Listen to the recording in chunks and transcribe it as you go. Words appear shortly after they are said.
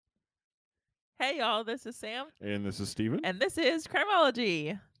Hey y'all, this is Sam, And this is Steven. and this is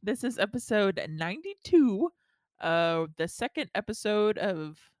Crimology. This is episode 92 of the second episode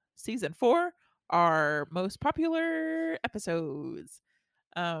of season 4, our most popular episodes.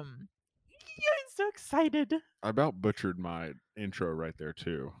 Yeah, I'm so excited. I about butchered my intro right there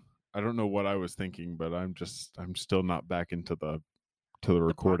too. I don't know what I was thinking, but I'm still not back into the The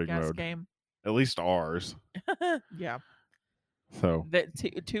recording podcast mode. game. At least ours. Yeah, So that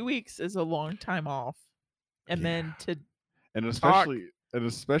 2 weeks is a long time off. And yeah. then to And talk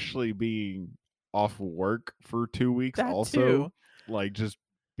especially being off work for 2 weeks that also, too. like just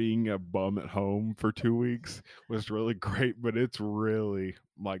being a bum at home for 2 weeks was really great, but it's really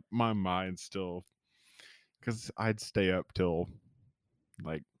like my mind still because I'd stay up till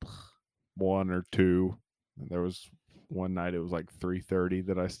like 1 or 2. And there was one night it was like 3:30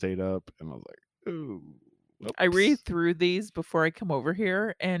 that I stayed up, and I was like, "Ooh, I read whoops." through these before I come over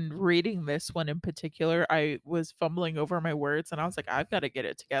here, and reading this one in particular, I was fumbling over my words and I was like, I've got to get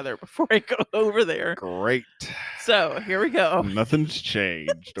it together before I go over there. Great. So here we go. Nothing's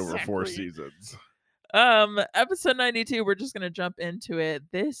changed over 4 Exactly. seasons. Episode 92, we're just gonna jump into it.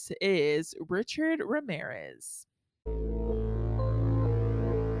 This is Richard Ramirez.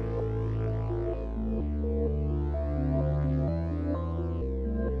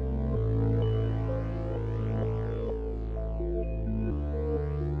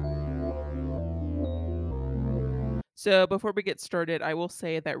 So, before we get started, I will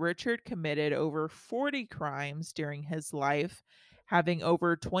say that Richard committed over 40 crimes during his life, having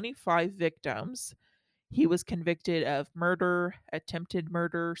over 25 victims. He was convicted of murder, attempted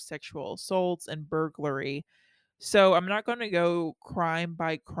murder, sexual assaults, and burglary. So, I'm not going to go crime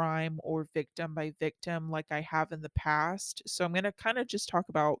by crime or victim by victim like I have in the past. So, I'm going to kind of just talk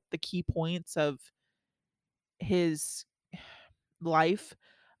about the key points of his life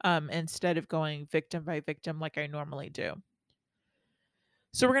instead of going victim by victim like I normally do.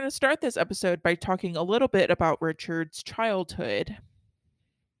 So, we're going to start this episode by talking a little bit about Richard's childhood.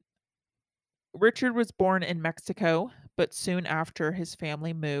 Richard was born in Mexico, but soon after his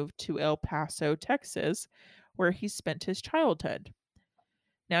family moved to El Paso, Texas, where he spent his childhood.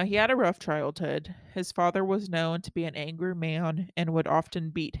 Now, he had a rough childhood. His father was known to be an angry man and would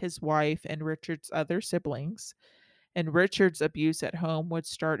often beat his wife and Richard's other siblings. And Richard's abuse at home would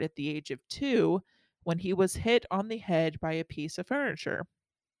start at the age of 2 when he was hit on the head by a piece of furniture.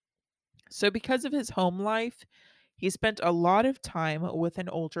 So, because of his home life, he spent a lot of time with an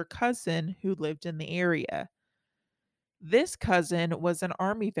older cousin who lived in the area. This cousin was an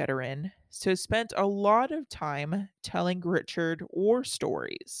army veteran, so spent a lot of time telling Richard war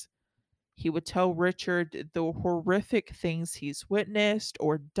stories. He would tell Richard the horrific things he's witnessed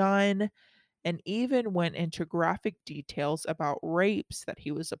or done, and even went into graphic details about rapes that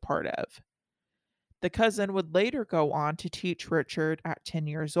he was a part of. The cousin would later go on to teach Richard at 10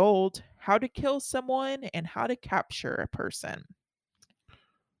 years old how to kill someone and how to capture a person.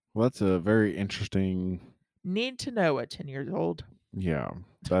 Well, that's a very interesting. Need to know at 10 years old. Yeah,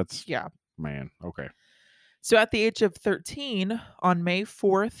 that's Yeah. man. Okay. So at the age of 13, on May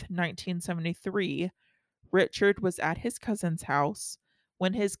 4th, 1973, Richard was at his cousin's house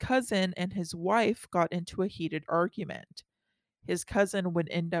when his cousin and his wife got into a heated argument. His cousin would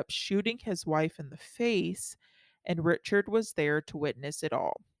end up shooting his wife in the face, and Richard was there to witness it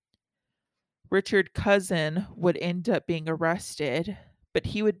all. Richard Cousin would end up being arrested, but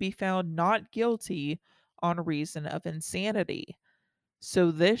he would be found not guilty on reason of insanity.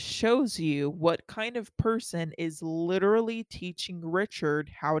 So, this shows you what kind of person is literally teaching Richard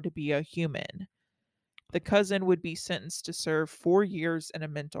how to be a human. The cousin would be sentenced to serve 4 years in a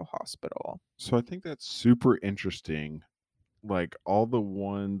mental hospital. So I think that's super interesting. Like all the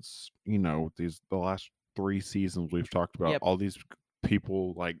ones, the last 3 seasons we've talked about Yep, all these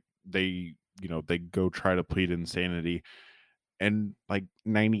people like they go try to plead insanity, and like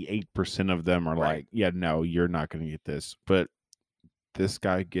 98% of them are right, like, yeah, no, you're not going to get this, but this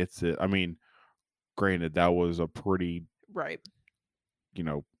guy gets it. I mean, granted, that was a pretty, right. you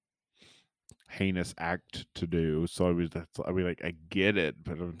know heinous act to do, so like I get it,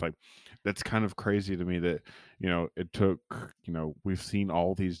 but I'm like, that's kind of crazy to me that it took, we've seen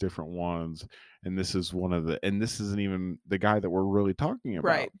all these different ones, and this is one of the, and this isn't even the guy that we're really talking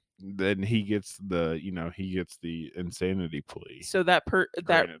Right. about. Then he gets the insanity plea. So that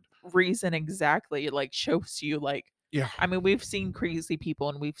Granted. reason exactly like shows you like Yeah. I mean we've seen crazy people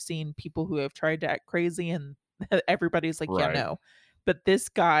and we've seen people who have tried to act crazy and everybody's like yeah Right. no. But this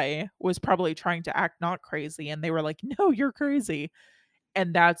guy was probably trying to act not crazy and they were like no you're crazy.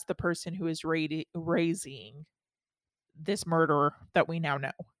 And that's the person who is raising this murderer that we now know.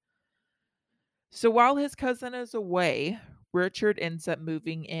 So while his cousin is away, Richard ends up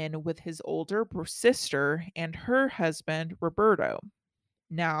moving in with his older sister and her husband, Roberto.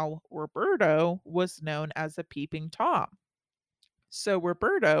 Now, Roberto was known as a peeping Tom. So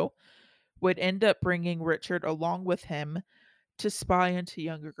Roberto would end up bringing Richard along with him to spy into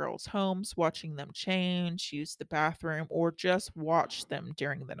younger girls' homes, watching them change, use the bathroom, or just watch them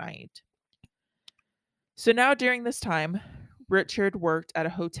during the night. So now during this time, Richard worked at a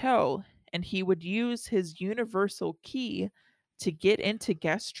hotel and he would use his universal key to get into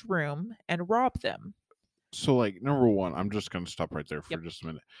guest room and rob them. So, like, number one, I'm just gonna stop right there for Yep. just a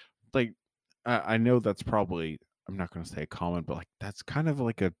minute. Like, I know that's probably, I'm not gonna say common, but like that's kind of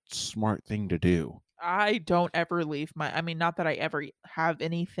like a smart thing to do. I don't ever leave I mean, not that I ever have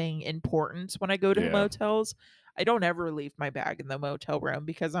anything important when I go to Yeah, motels. I don't ever leave my bag in the motel room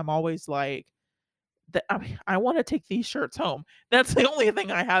because I'm always like, I mean, I wanna take these shirts home. That's the only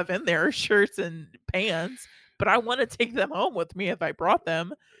thing I have in there, shirts and pants, but I wanna take them home with me if I brought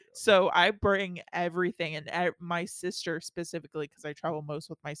them. So I bring everything, and my sister specifically, because I travel most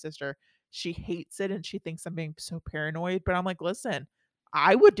with my sister, she hates it and she thinks I'm being so paranoid, but I'm like, "Listen,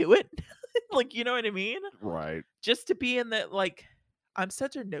 I would do it." Like, you know what I mean? right. Just to be in the like, I'm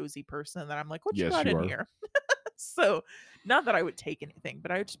such a nosy person that I'm like, "What you Yes, got you in are. here?" So, not that I would take anything,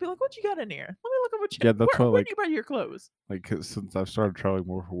 but I would just be like, "What you got in here? Let me look at what you Yeah, that's why, where do you like, buy your clothes?" 'cause since I've started traveling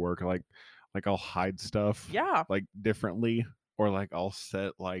more for work, like I'll hide stuff Yeah. like differently, or like I'll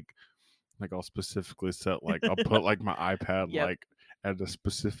set like I'll specifically set like I'll put like my iPad Yep, like at a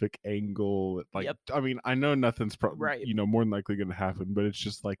specific angle. Like, yep, I mean, I know nothing's right. more than likely gonna happen, but it's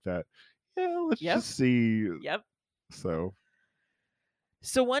just like that. Yeah, let's Yep, just see. yep. So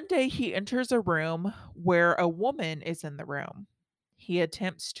So one day he enters a room where a woman is in the room. He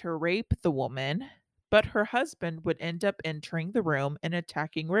attempts to rape the woman, but her husband would end up entering the room and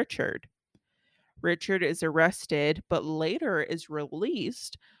attacking Richard. Richard is arrested, but later is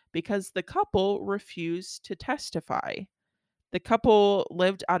released because the couple refused to testify. The couple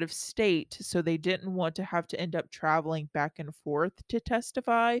lived out of state, so they didn't want to have to end up traveling back and forth to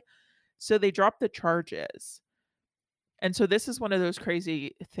testify, so they dropped the charges. And so this is one of those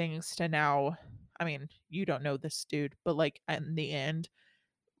crazy things to now I mean, you don't know this dude, but, like, in the end,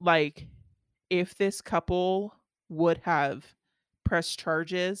 like, if this couple would have pressed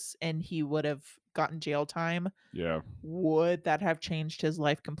charges and he would have gotten jail time, yeah. would that have changed his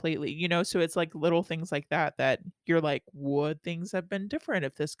life completely? You know, so it's like little things like that that you're like, would things have been different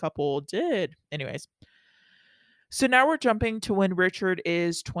if this couple did? Anyways, so now we're jumping to when Richard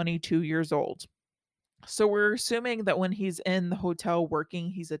is 22 years old. So we're assuming that when he's in the hotel working,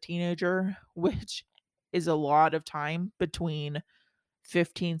 he's a teenager, which is a lot of time between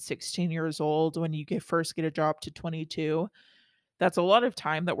 15, 16 years old when you first get a job to 22. That's a lot of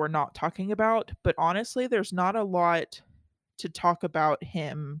time that we're not talking about, but honestly, there's not a lot to talk about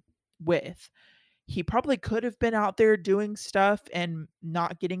him with. He probably could have been out there doing stuff and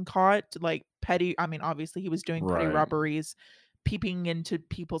not getting caught, like petty I mean, obviously, he was doing petty Right. robberies, peeping into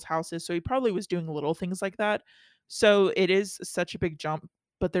people's houses, so he probably was doing little things like that. So, it is such a big jump,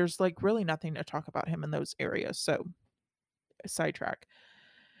 but there's, like, really nothing to talk about him in those areas, so sidetrack.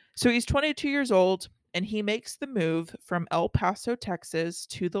 So, he's 22 years old, and he makes the move from El Paso, Texas,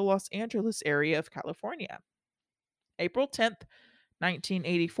 to the Los Angeles area of California. April 10th,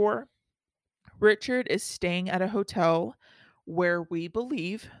 1984, Richard is staying at a hotel where we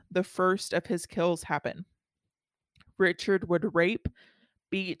believe the first of his kills happen. Richard would rape,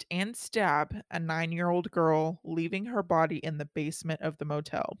 beat, and stab a 9-year-old girl, leaving her body in the basement of the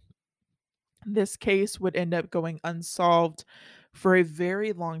motel. This case would end up going unsolved for a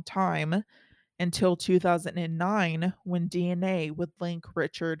very long time until 2009 when DNA would link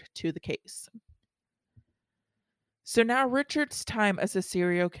Richard to the case. So now Richard's time as a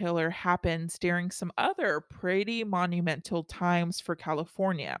serial killer happens during some other pretty monumental times for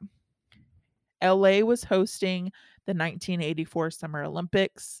California. LA was hosting the 1984 Summer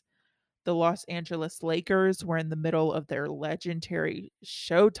Olympics. The Los Angeles Lakers were in the middle of their legendary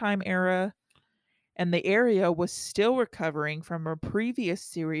Showtime era, and the area was still recovering from a previous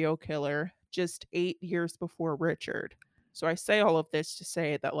serial killer just 8 years before Richard. So I say all of this to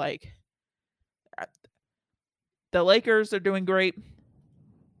say that like uh, the Lakers are doing great.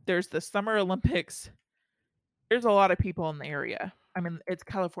 There's the Summer Olympics. There's a lot of people in the area. I mean, it's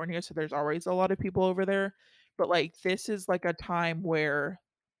California, so there's always a lot of people over there, but, like, this is, like, a time where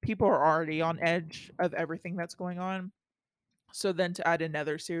people are already on edge of everything that's going on, so then to add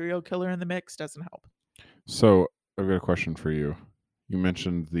another serial killer in the mix doesn't help. So I've got a question for you. You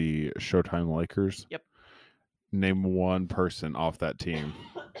mentioned the Showtime Lakers. Yep. Name one person off that team.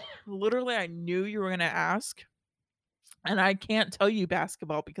 Literally, I knew you were gonna ask, and I can't tell you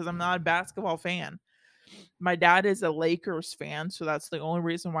basketball because I'm not a basketball fan. My dad is a Lakers fan, so that's the only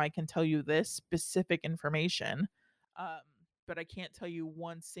reason why I can tell you this specific information. Um, but I can't tell you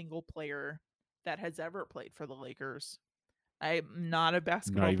one single player that has ever played for the Lakers. I'm not a Not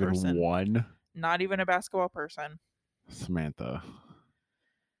basketball even person. one. Not even a basketball person. Samantha.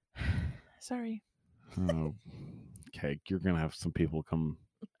 Sorry. Oh, okay. You're gonna have some people come.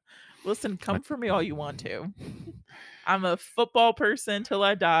 Listen, Like, come for me all you want to. I'm a football person till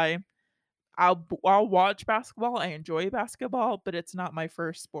I die. I'll watch basketball. I enjoy basketball, but it's not my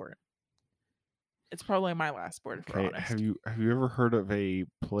first sport. It's probably my last sport if we're okay, have honest. you have you ever heard of a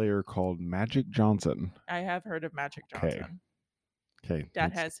player called Magic Johnson? I have heard of Magic Okay, Johnson. okay,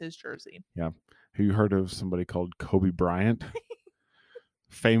 Dad has his jersey. yeah. Have you heard of somebody called Kobe Bryant?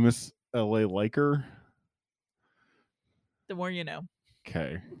 Famous LA Laker? The more you know.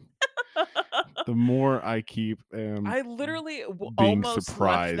 Okay. The more I keep I literally being almost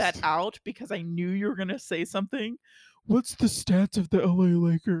left that surprised. out because I knew you were going to say something. What's the stats of the LA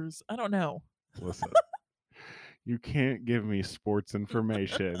Lakers? I don't know. Listen, you can't give me sports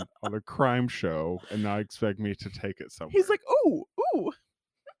information on a crime show and not expect me to take it He's somewhere. like, "Ooh, ooh."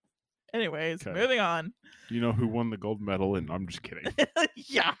 Anyways, Okay. moving on. Do you know who won the gold medal? And I'm just kidding.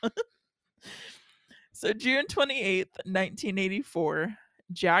 Yeah. So June 28th, 1984,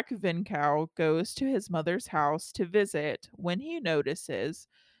 Jack Vincow goes to his mother's house to visit when he notices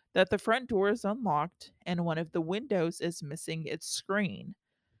that the front door is unlocked and one of the windows is missing its screen.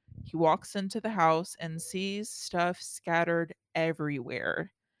 He walks into the house and sees stuff scattered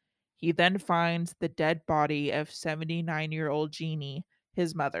everywhere. He then finds the dead body of 79-year-old Jeannie,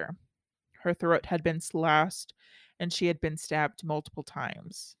 his mother. Her throat had been slashed and she had been stabbed multiple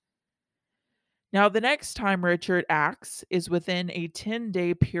times. Now, the next time Richard acts is within a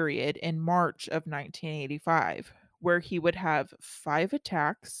 10-day period in March of 1985, where he would have 5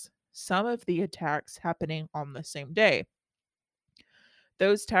 attacks, some of the attacks happening on the same day.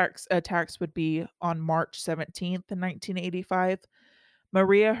 Those attacks would be on March 17th, 1985.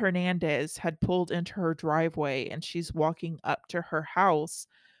 Maria Hernandez had pulled into her driveway and she's walking up to her house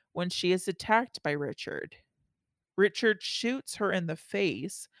when she is attacked by Richard. Richard shoots her in the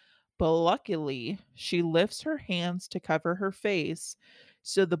face, but luckily, she lifts her hands to cover her face,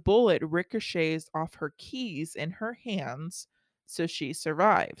 so the bullet ricochets off her keys in her hands, so she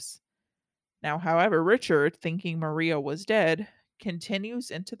survives. Now, however, Richard, thinking Maria was dead,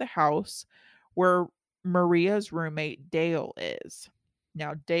 continues into the house where Maria's roommate Dale is.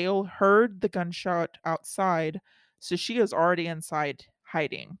 Now, Dale heard the gunshot outside, so she is already inside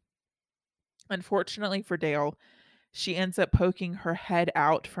hiding. Unfortunately for Dale, she ends up poking her head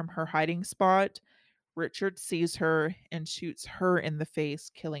out from her hiding spot. Richard sees her and shoots her in the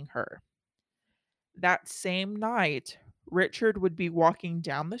face, killing her. That same night, Richard would be walking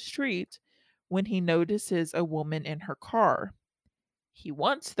down the street when he notices a woman in her car. He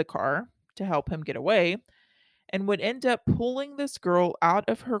wants the car to help him get away and would end up pulling this girl out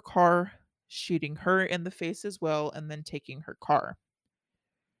of her car, shooting her in the face as well, and then taking her car.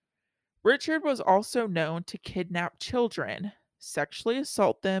 Richard was also known to kidnap children, sexually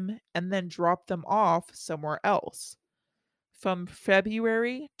assault them, and then drop them off somewhere else. From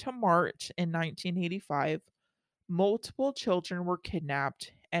February to March in 1985, multiple children were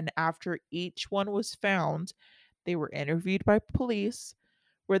kidnapped, and after each one was found, they were interviewed by police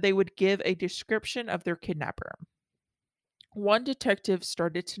where they would give a description of their kidnapper. One detective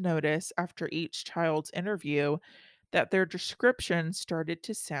started to notice after each child's interview that their descriptions started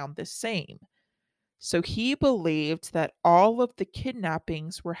to sound the same. So he believed that all of the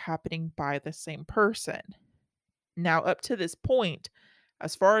kidnappings were happening by the same person. Now, up to this point,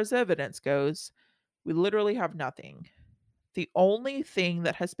 as far as evidence goes, we literally have nothing. The only thing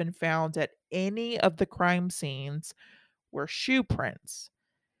that has been found at any of the crime scenes were shoe prints.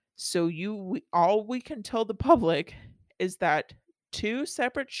 So all we can tell the public is that two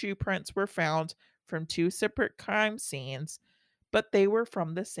separate shoe prints were found from two separate crime scenes, but they were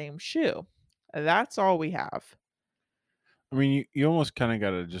from the same shoe. That's all we have. I mean, you almost kind of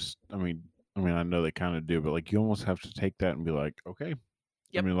got to just. I mean, I know they kind of do, but like, you almost have to take that and be like, okay.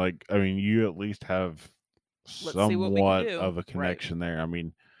 Yep. I mean, you at least have Let's see what we can somewhat do. of a Right. connection there. I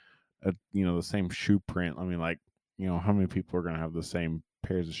mean, the same shoe print. I mean, like, how many people are gonna have the same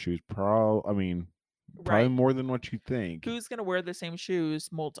pairs of shoes? Probably Right. more than what you think. Who's gonna wear the same shoes?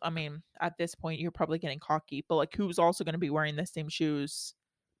 I mean, at this point, you're probably getting cocky, but like, who's also gonna be wearing the same shoes?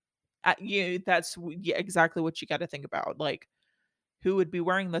 Yeah, exactly what you got to think about. Like, who would be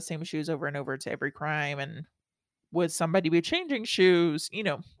wearing the same shoes over and over to every crime? And Would somebody be changing shoes?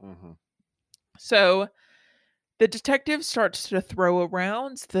 Mhm. So the detective starts to throw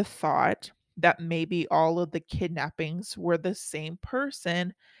around the thought that maybe all of the kidnappings were the same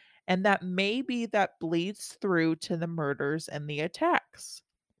person and that maybe that bleeds through to the murders and the attacks.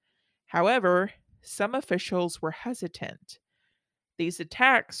 However, some officials were hesitant. These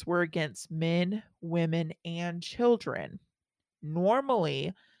attacks were against men, women, and children.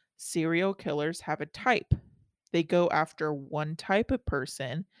 Normally, serial killers have a type. They go after one type of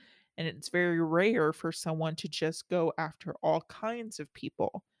person, and it's very rare for someone to just go after all kinds of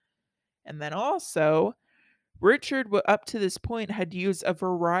people. And then also, up to this point, had used a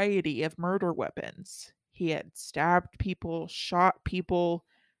variety of murder weapons. He had stabbed people, shot people,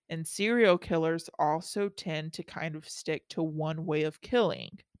 and serial killers also tend to kind of stick to one way of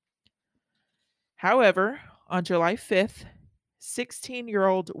killing. However, on July 5th,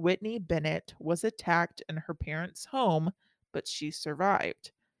 16-year-old Whitney Bennett was attacked in her parents' home, but she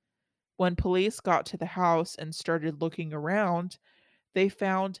survived. When police got to the house and started looking around, they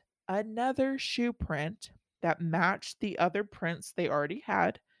found another shoe print that matched the other prints they already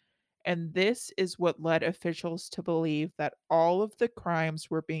had, and this is what led officials to believe that all of the crimes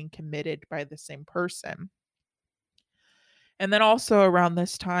were being committed by the same person. And then also around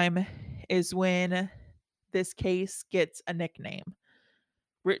this time is when this case gets a nickname.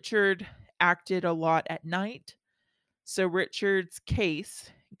 Richard acted a lot at night, so Richard's case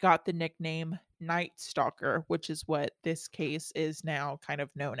got the nickname Night Stalker, which is what this case is now kind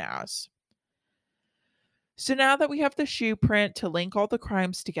of known as. So now that we have the shoe print to link all the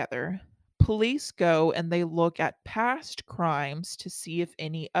crimes together, police go and they look at past crimes to see if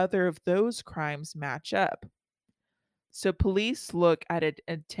any other of those crimes match up. So police look at an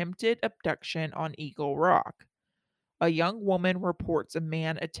attempted abduction on Eagle Rock. A young woman reports a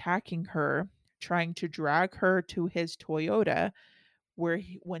man attacking her, trying to drag her to his Toyota,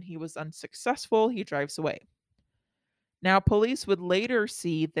 when he was unsuccessful, he drives away. Now, police would later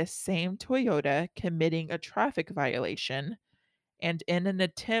see this same Toyota committing a traffic violation, and in an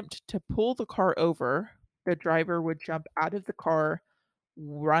attempt to pull the car over, the driver would jump out of the car,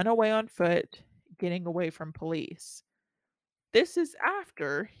 run away on foot, getting away from police. This is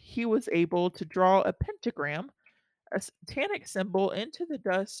after he was able to draw a pentagram, a satanic symbol, into the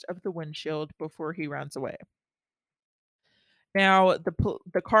dust of the windshield before he runs away. Now,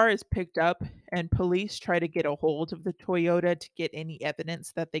 the car is picked up, and police try to get a hold of the Toyota to get any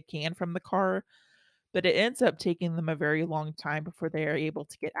evidence that they can from the car, but it ends up taking them a very long time before they are able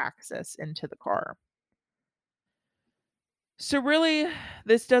to get access into the car. So, really,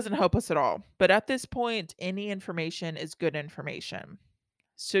 this doesn't help us at all. But at this point, any information is good information.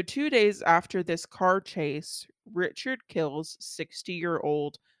 So, 2 days after this car chase, Richard kills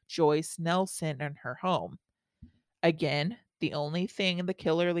 60-year-old Joyce Nelson in her home. Again, the only thing the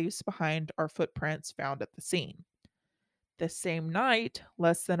killer leaves behind are footprints found at the scene. The same night,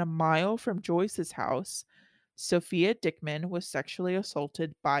 less than a mile from Joyce's house, Sophia Dickman was sexually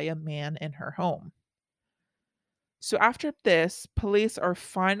assaulted by a man in her home. So, after this, police are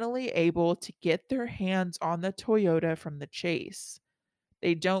finally able to get their hands on the Toyota from the chase.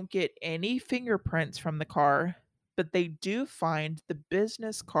 They don't get any fingerprints from the car, but they do find the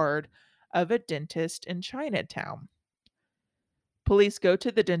business card of a dentist in Chinatown. Police go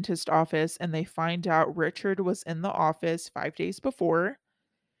to the dentist office and they find out Richard was in the office 5 days before.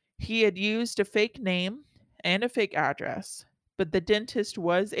 He had used a fake name and a fake address, but the dentist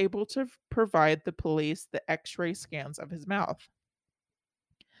was able to provide the police the x ray scans of his mouth.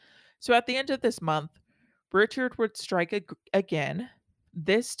 So at the end of this month, Richard would strike again,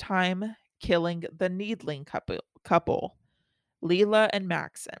 this time killing the Needling couple, Leela and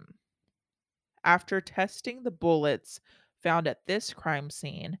Maxim. After testing the bullets found at this crime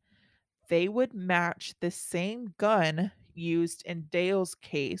scene, they would match the same gun used in Dale's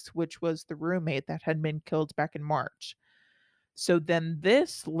case, which was the roommate that had been killed back in March. So then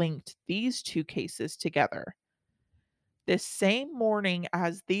this linked these two cases together. This same morning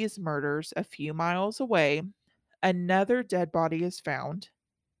as these murders, a few miles away, another dead body is found.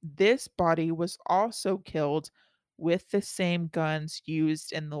 This body was also killed with the same guns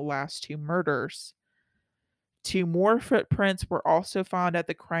used in the last two murders. Two more footprints were also found at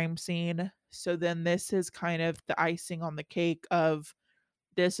the crime scene. So then this is kind of the icing on the cake of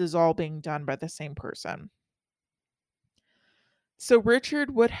this is all being done by the same person. So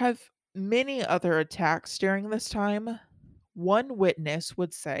Richard would have many other attacks during this time. One witness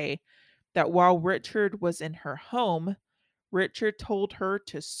would say that while Richard was in her home, Richard told her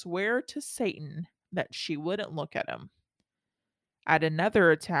to swear to Satan that she wouldn't look at him. At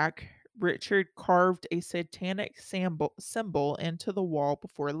another attack, Richard carved a satanic symbol into the wall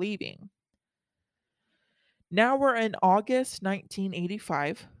before leaving. Now we're in August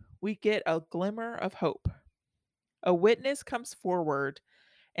 1985. We get a glimmer of hope. A witness comes forward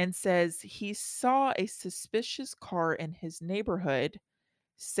and says he saw a suspicious car in his neighborhood,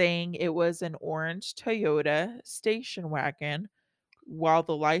 saying it was an orange Toyota station wagon, while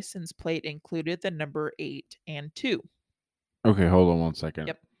the license plate included the number 8 and 2. Okay, hold on one second.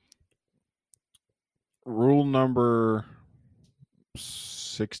 Yep. Rule number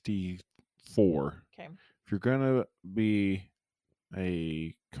 64. Okay. If you're gonna be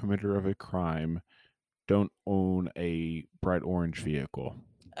a committer of a crime, don't own a bright orange vehicle.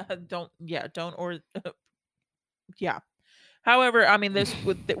 Don't or yeah. However, I mean,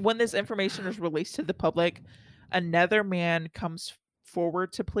 when this information is released to the public, another man comes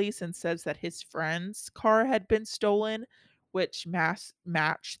forward to police and says that his friend's car had been stolen, which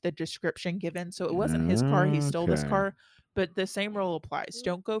matched the description given. So it wasn't his car; he stole this Okay. car. But the same rule applies.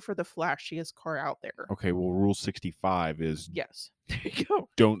 Don't go for the flashiest car out there. Okay, well, rule 65 is Yes, there you go.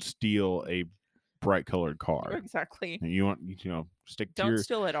 don't steal a bright colored car. Exactly. And you want, stick to Don't your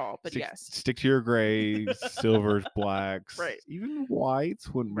steal it all, but stick yes, stick to your grays, silvers, blacks, right, even whites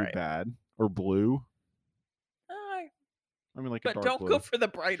wouldn't be right. bad, or blue. Uh, I mean, like a but dark don't go blue. for the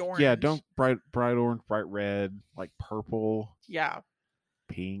bright Yeah, orange. don't bright orange, bright red, like purple, Yeah,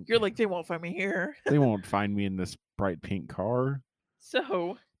 pink. you're like they won't find me here. They won't find me in this bright pink car.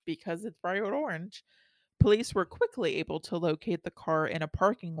 So, because it's bright orange, police were quickly able to locate the car in a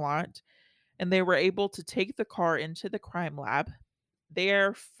parking lot and they were able to take the car into the crime lab. They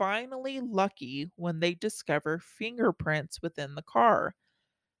are finally lucky when they discover fingerprints within the car.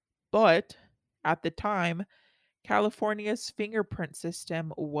 But at the time, California's fingerprint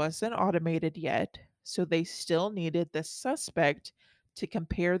system wasn't automated yet, so they still needed the suspect to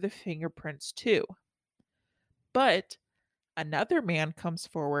compare the fingerprints to. But another man comes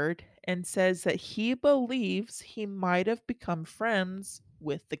forward and says that he believes he might have become friends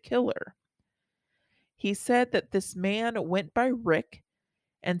with the killer. He said that this man went by Rick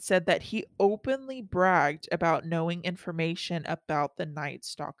and said that he openly bragged about knowing information about the Night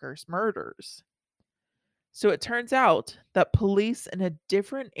Stalker's murders. So it turns out that police in a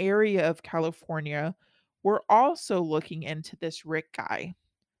different area of California were also looking into this Rick guy.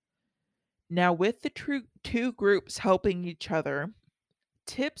 Now, with the two groups helping each other,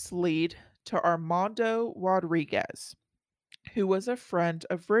 tips lead to Armando Rodriguez, who was a friend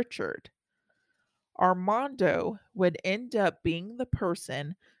of Richard. Armando would end up being the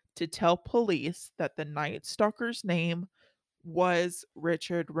person to tell police that the Night Stalker's name was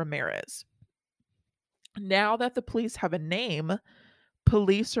Richard Ramirez. Now that the police have a name,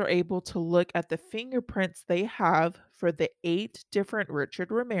 police are able to look at the fingerprints they have for the 8 different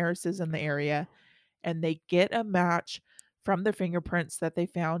Richard Ramirez's in the area, and they get a match from the fingerprints that they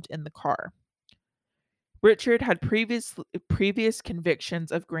found in the car. Richard had previous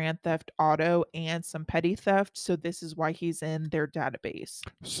convictions of grand theft auto and some petty theft, so this is why he's in their database.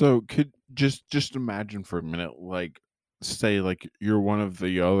 So could just imagine for a minute, like say like you're one of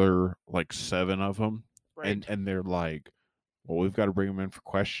the other like 7 of them, and Right. they're like, well, we've got to bring them in for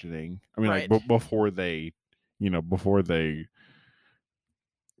questioning. I mean, like Right. before they, before they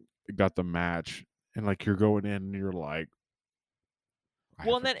got the match, and like you're going in and you're like, I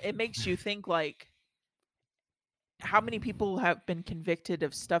Well, and haven't. then it makes you think like how many people have been convicted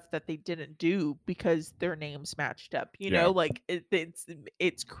of stuff that they didn't do because their names matched up, Yeah, like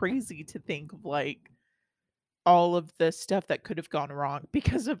it's crazy to think of like all of the stuff that could have gone wrong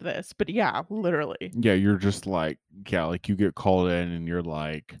because of this. But yeah, literally. yeah, you're just like, yeah, like you get called in and you're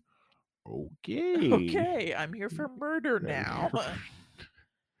like, okay. Okay, I'm here for murder Yeah. now.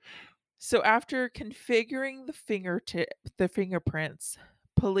 So after configuring the fingerprints,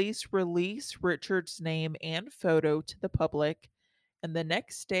 police release Richard's name and photo to the public, and the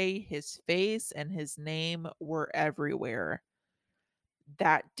next day his face and his name were everywhere.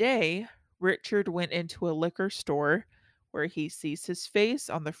 That day, Richard went into a liquor store where he sees his face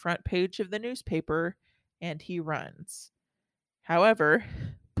on the front page of the newspaper and he runs. However,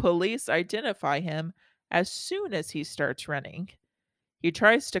 police identify him as soon as he starts running. He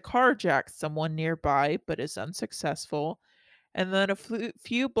tries to carjack someone nearby but is unsuccessful. And then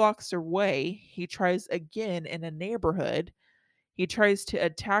few blocks away, he tries again in a neighborhood. He tries to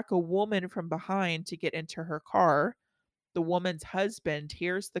attack a woman from behind to get into her car. The woman's husband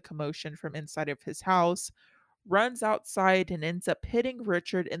hears the commotion from inside of his house, runs outside, and ends up hitting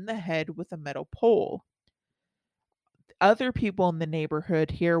Richard in the head with a metal pole. Other people in the neighborhood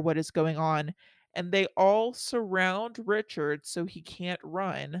hear what is going on and they all surround Richard so he can't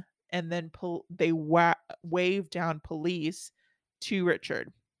run and then they wave down police to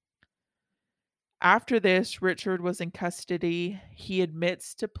Richard. After this, Richard was in custody. He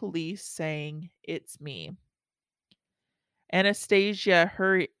admits to police saying, "It's me." Anastasia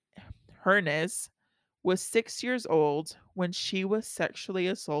Hernes was 6 years old when she was sexually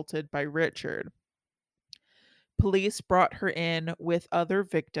assaulted by Richard. Police brought her in with other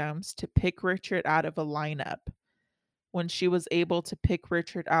victims to pick Richard out of a lineup. When she was able to pick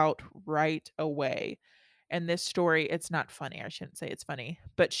Richard out right away. And this story, it's not funny. I shouldn't say it's funny,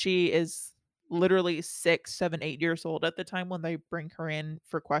 but she is literally 6, 7, 8 years old at the time when they bring her in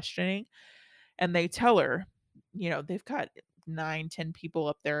for questioning. And they tell her, they've got 9, 10 people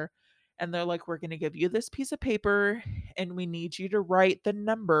up there. And they're like, we're going to give you this piece of paper and we need you to write the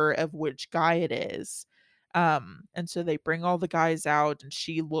number of which guy it is. And so they bring all the guys out and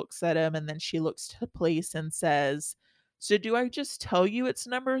she looks at him and then she looks to the police and says, so do I just tell you it's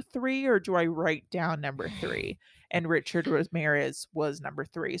number 3 or do I write down number 3? And Richard Ramirez was number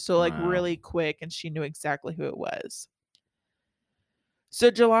 3. So like Wow. really quick and she knew exactly who it was.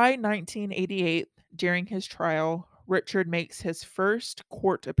 So July 1988, during his trial, Richard makes his first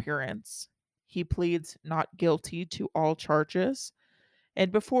court appearance. He pleads not guilty to all charges.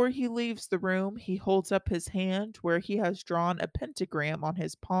 And before he leaves the room, he holds up his hand where he has drawn a pentagram on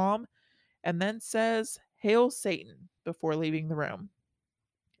his palm and then says, "Hail Satan," before leaving the room.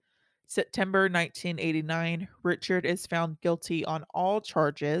 September 1989, Richard is found guilty on all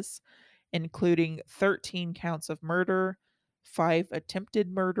charges, including 13 counts of murder, 5 attempted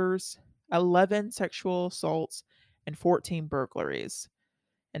murders, 11 sexual assaults, and 14 burglaries.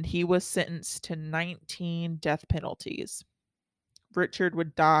 And he was sentenced to 19 death penalties. Richard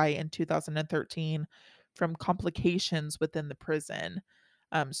would die in 2013 from complications within the prison.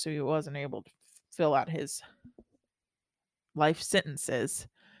 So he wasn't able to fill out his life sentences.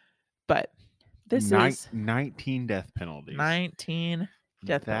 But this is 19 death penalties. 19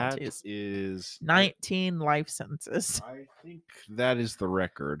 death That penalties. is 19 life sentences. I think that is the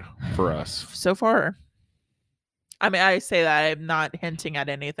record for us. So far. I mean, I say that I'm not hinting at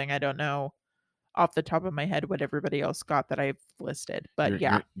anything. I don't know off the top of my head what everybody else got that I've listed. But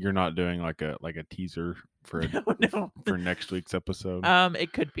You're not doing like a teaser for no. for next week's episode.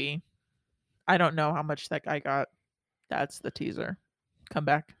 It could be. I don't know how much that guy got. That's the teaser. Come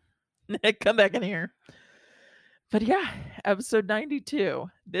back. Come back in here. But yeah, episode 92.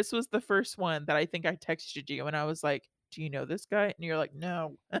 This was the first one that I think I texted you and I was like, "Do you know this guy?" And you're like,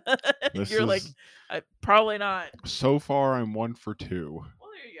 "No." You're like, "Probably not." So far I'm 1 for 2. Well,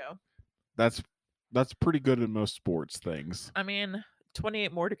 there you go. That's pretty good in most sports things. I mean,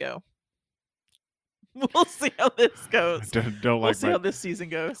 28 more to go. We'll see how this goes. We'll see how this season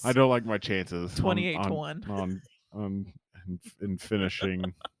goes. I don't like my chances 28 to 1 on in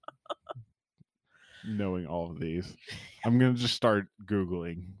finishing knowing all of these. I'm gonna just start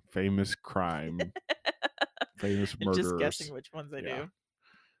Googling famous crime, famous murderers. Just guessing which ones I do.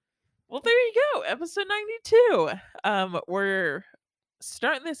 Well, there you go. Episode 92. We're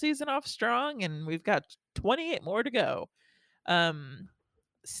starting the season off strong and we've got 28 more to go.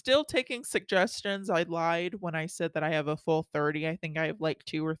 Still taking suggestions. I lied when I said that I have a full 30. I think I have like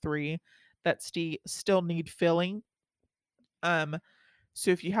 2 or 3 that still need filling. So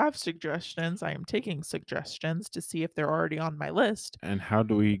if you have suggestions, I am taking suggestions to see if they're already on my list. And how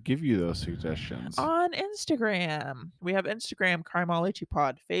do we give you those suggestions? On Instagram. We have Instagram, Crimeology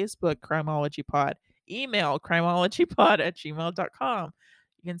Facebook, Crimeology email, crimeologypod@gmail.com.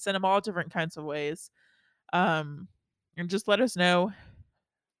 You can send them all different kinds of ways. And just let us know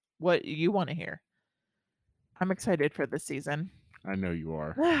what you want to hear. I'm excited for this season. I know you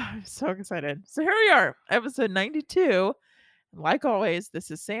are. I'm so excited. So here we are, episode 92. Like always, this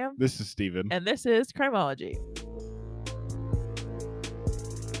is Sam. This is Steven. And this is Crimeology.